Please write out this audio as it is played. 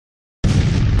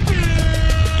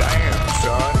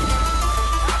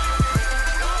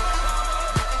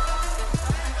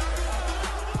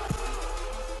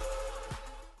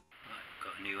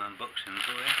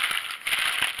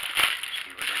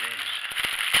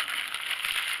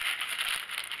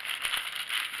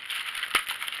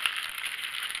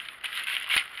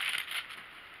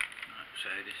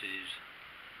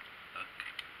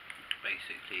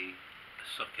basically a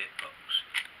socket box.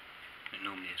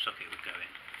 Normally a socket would go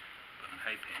in, but I'm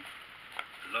hoping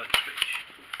the light switch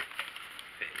will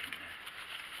fit in there,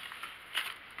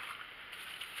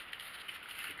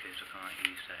 because I can't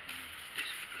use that in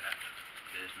this flat,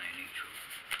 there's no neutral.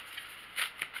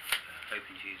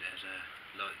 Hoping to use it as a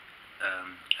light, a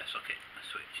socket, a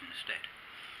switch instead.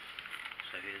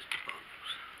 So here's the box.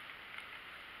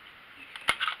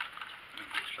 Okay. It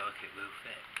looks like it will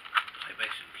fit. So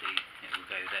basically it will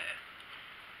go there.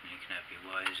 And you can have your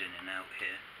wires in and out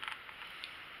here,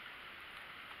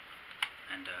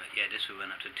 and yeah, this will run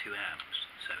up to 2 amps,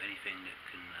 so anything that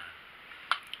can,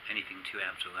 anything 2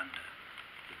 amps or under,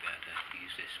 you'll be able to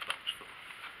use this box for.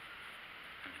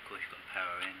 And of course you've got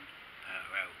power in,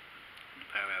 power out, and the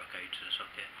power out goes to the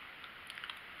socket.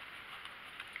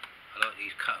 I like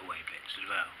these cutaway bits as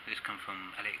well. This come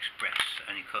from AliExpress,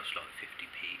 only cost like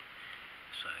 50p,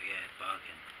 so yeah,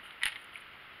 bargain.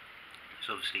 It's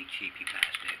obviously cheapy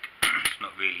plastic, it's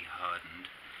not really hardened,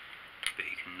 but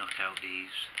you can knock out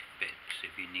these bits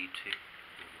if you need to,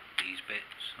 or these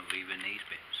bits, or even these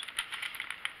bits.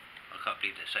 I can't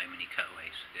believe there's so many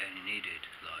cutaways. They only needed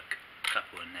like a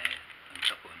couple in there and a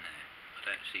couple in there. I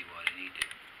don't see why they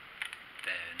needed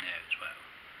there and there as well.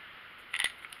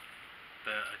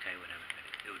 But okay, whatever,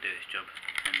 it'll do its job.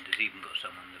 And there's even got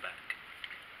some on the back,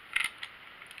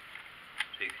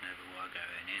 so you can have a wire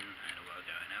going in and a wire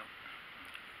going out,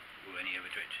 or any other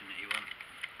direction that you want.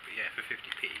 But yeah, for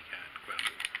 50p you can't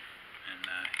grumble. And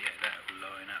yeah, that will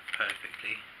line up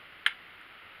perfectly.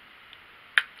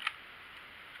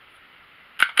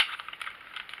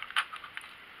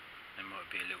 There might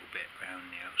be a little bit round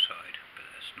the outside, but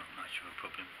that's not much of a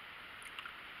problem.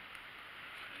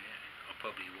 So yeah, I'll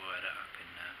probably wire that up and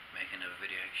make another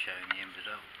video showing the end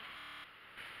result.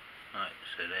 Right,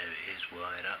 so there it is,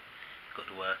 wired up. Got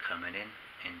the wire coming in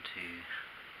into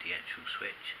the actual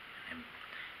switch, and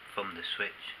from the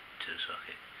switch to the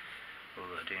socket. All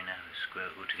I've got to do now is screw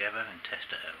it all together and test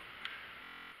it out.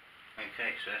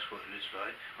 Okay, so that's what it looks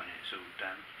like when it's all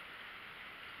done.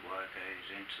 The wire goes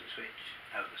into the switch,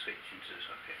 out the switch into the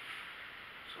socket.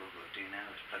 So all I've got to do now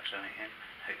is plug something in,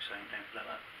 hope something don't blow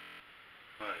up.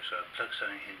 Right, so I've plugged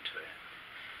something into it.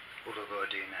 All I've got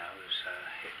to do now is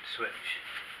hit the switch.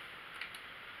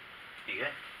 There you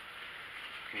go.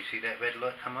 Can you see that red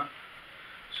light come on?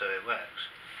 So it works.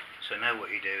 So now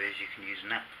what you do is you can use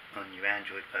an app on your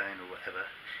Android phone or whatever,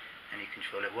 and you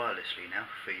control it wirelessly now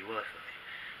through your Wi-Fi.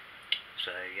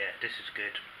 So yeah, this is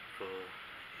good for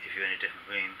if you're in a different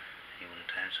room and you want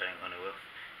to turn something on or off.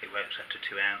 It works up to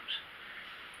 2 amps.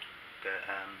 But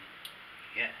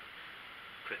yeah,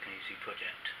 quick and easy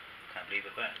project. Can't believe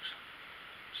it works.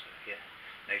 So yeah,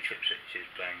 no trip switches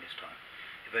blowing this time.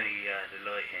 If only the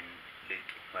lighting loop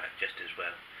worked just as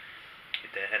well.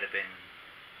 If there had been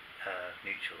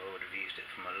neutral, I would have used it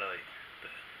for my light, but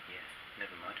yeah,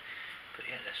 never mind. But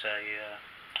yeah, let's say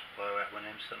wire out one of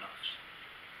them Sonoffs.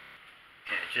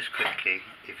 Yeah, just quickly,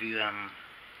 if you have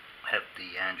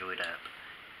the Android app,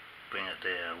 bring up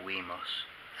the Wemos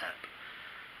app,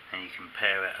 and you can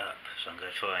pair it up. So I'm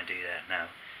going to try and do that now.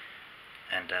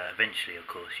 And eventually, of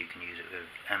course, you can use it with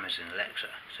Amazon Alexa.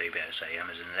 So you'll be able to say,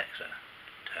 Amazon Alexa,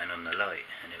 turn on the light,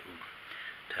 and it will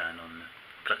turn on the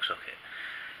plug socket.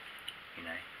 You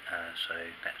know, so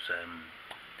that's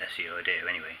the idea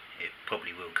anyway. It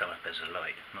probably will come up as a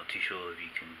light. Not too sure if you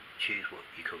can choose what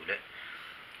you call it.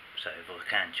 So if I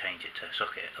can change it to a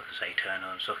socket, I can say turn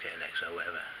on socket Alexa or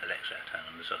whatever. Alexa, turn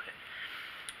on the socket.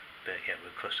 But yeah,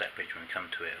 we'll cross that bridge when we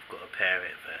come to it. I've got to pair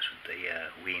it first with the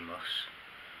Wemos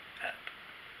app.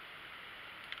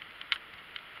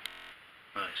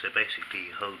 Right, so basically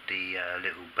you hold the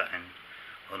little button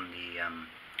on the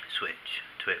switch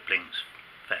till it blinks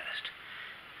first,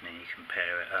 and then you can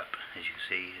pair it up. As you can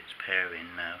see, it's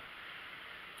pairing now.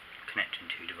 Connecting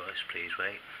to device, please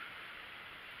wait.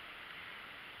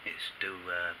 It's still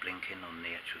blinking on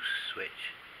the actual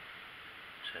switch,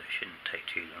 so it shouldn't take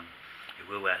too long. It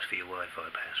will ask for your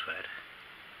Wi-Fi password,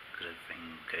 because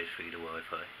everything goes through the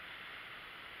Wi-Fi.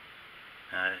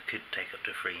 It could take up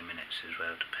to 3 minutes as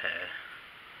well to pair.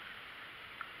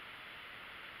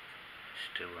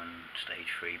 Still on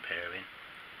stage 3 pairing.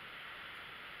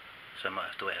 So I might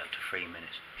have to wait up to 3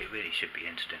 minutes. It really should be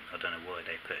instant. I don't know why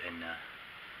they put in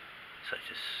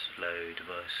such a slow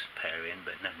device pairing,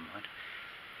 but never mind.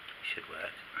 It should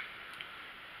work.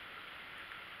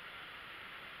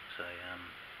 So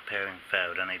pairing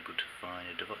failed, unable to find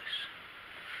a device.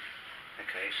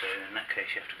 Okay, so in that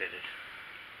case you have to go to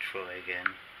try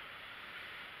again.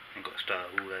 And got to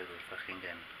start all over fucking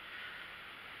again.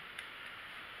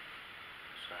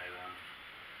 So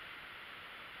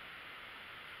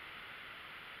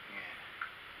yeah,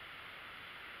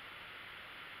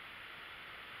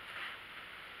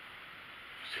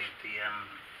 See, the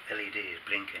LED is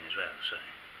blinking as well, so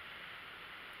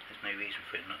there's no reason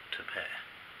for it not to pair.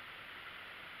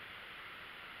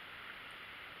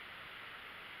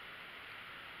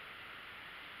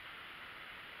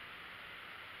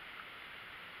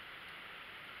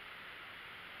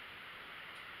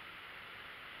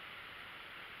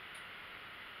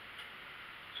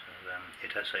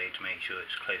 It does say to make sure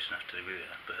it's close enough to the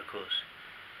router, but of course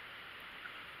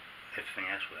everything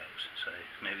else works, so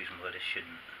no reason why this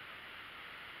shouldn't.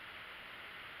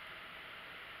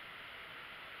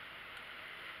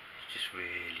 It's just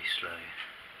really slow,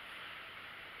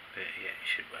 but yeah, it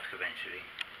should work eventually.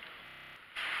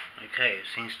 Okay, it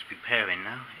seems to be pairing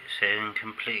now. It's saying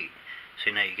complete.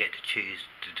 So now you get to choose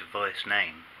the device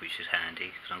name, which is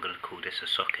handy, because I'm going to call this a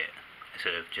socket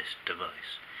instead of just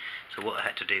device. So what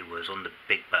I had to do was on the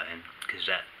big button, because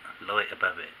that light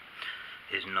above it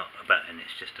is not a button,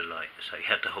 it's just a light. So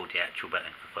you have to hold the actual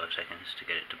button for 5 seconds to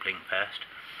get it to blink fast.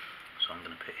 So I'm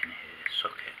going to put in here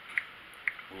socket,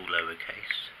 all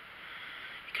lowercase.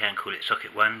 You can call it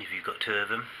socket 1 if you've got 2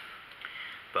 of them,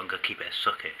 but I'm going to keep it as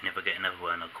socket, and if I get another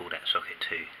one I'll call that socket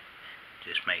 2.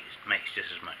 Just makes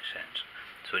just as much sense.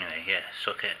 So anyway, yeah,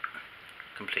 socket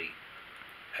complete,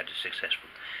 added successful.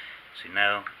 So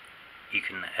now you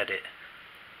can edit.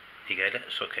 You go,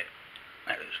 that's socket.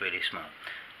 That looks really smart.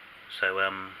 So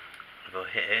if I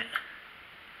hit it,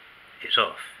 it's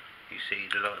off. You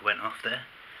see the light went off there.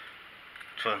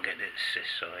 Try and get this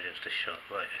side of the shot.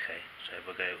 Right, okay. So if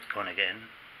I go on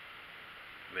again,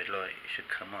 red light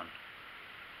should come on.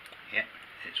 Yep,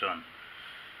 it's on.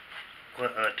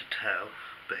 Quite hard to tell,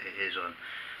 but it is on.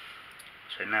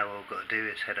 So now all I've got to do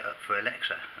is head it up for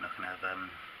Alexa, and I can have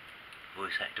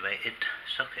voice activated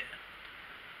socket.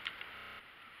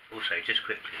 Also, just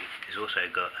quickly, it's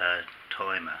also got a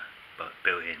timer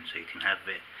built in, so you can have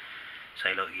it,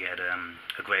 say like you had a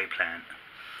grey plant,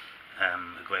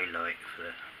 a grey light for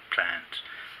the plants,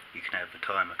 you can have the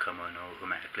timer come on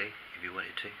automatically if you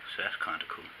wanted to, so that's kind of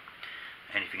cool.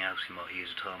 Anything else you might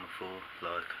use a timer for,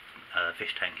 like a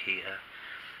fish tank heater,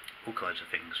 all kinds of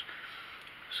things.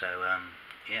 So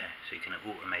yeah, so you can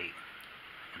automate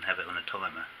and have it on a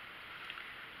timer.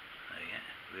 So yeah,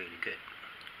 really good.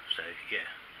 So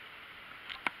yeah.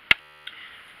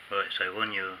 Right, so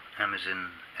on your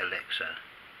Amazon Alexa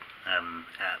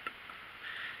app,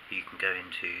 you can go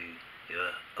into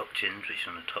your options, which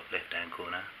is on the top left hand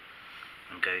corner,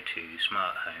 and go to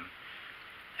Smart Home,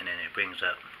 and then it brings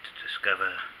up to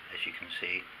discover, as you can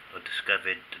see, or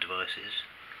discovered the devices,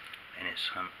 and it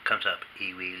comes up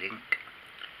iwi link,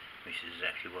 which is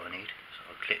exactly what I need.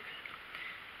 So I'll click.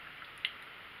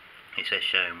 It says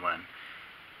showing 1,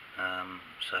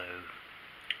 so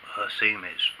I assume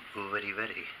it's already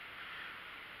ready.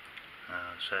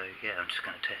 So yeah, I'm just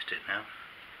going to test it now,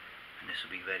 and this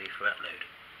will be ready for upload.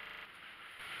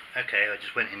 Okay, I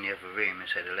just went in the other room and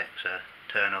said Alexa,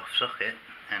 turn off socket,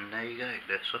 and there you go,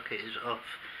 the socket is off.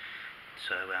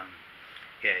 So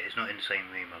yeah, it's not in the same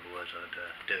room, otherwise I'd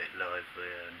do it live.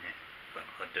 Well,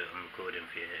 I'd do it on recording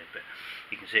for you here, but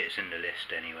you can see it's in the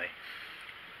list anyway.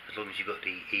 As long as you've got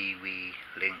the iwi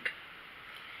link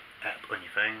app on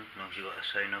your phone, as long as you've got a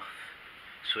Sonoff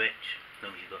switch, as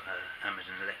long as you've got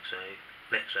Amazon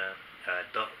Alexa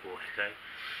Dot or Echo,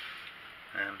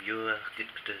 you're good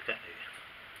to go.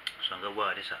 So I'm going to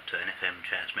wire this up to an FM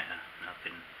transmitter, and I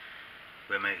can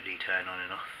remotely turn on and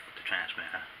off the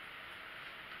transmitter.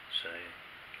 So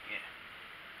yeah,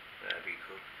 that'd be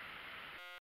cool.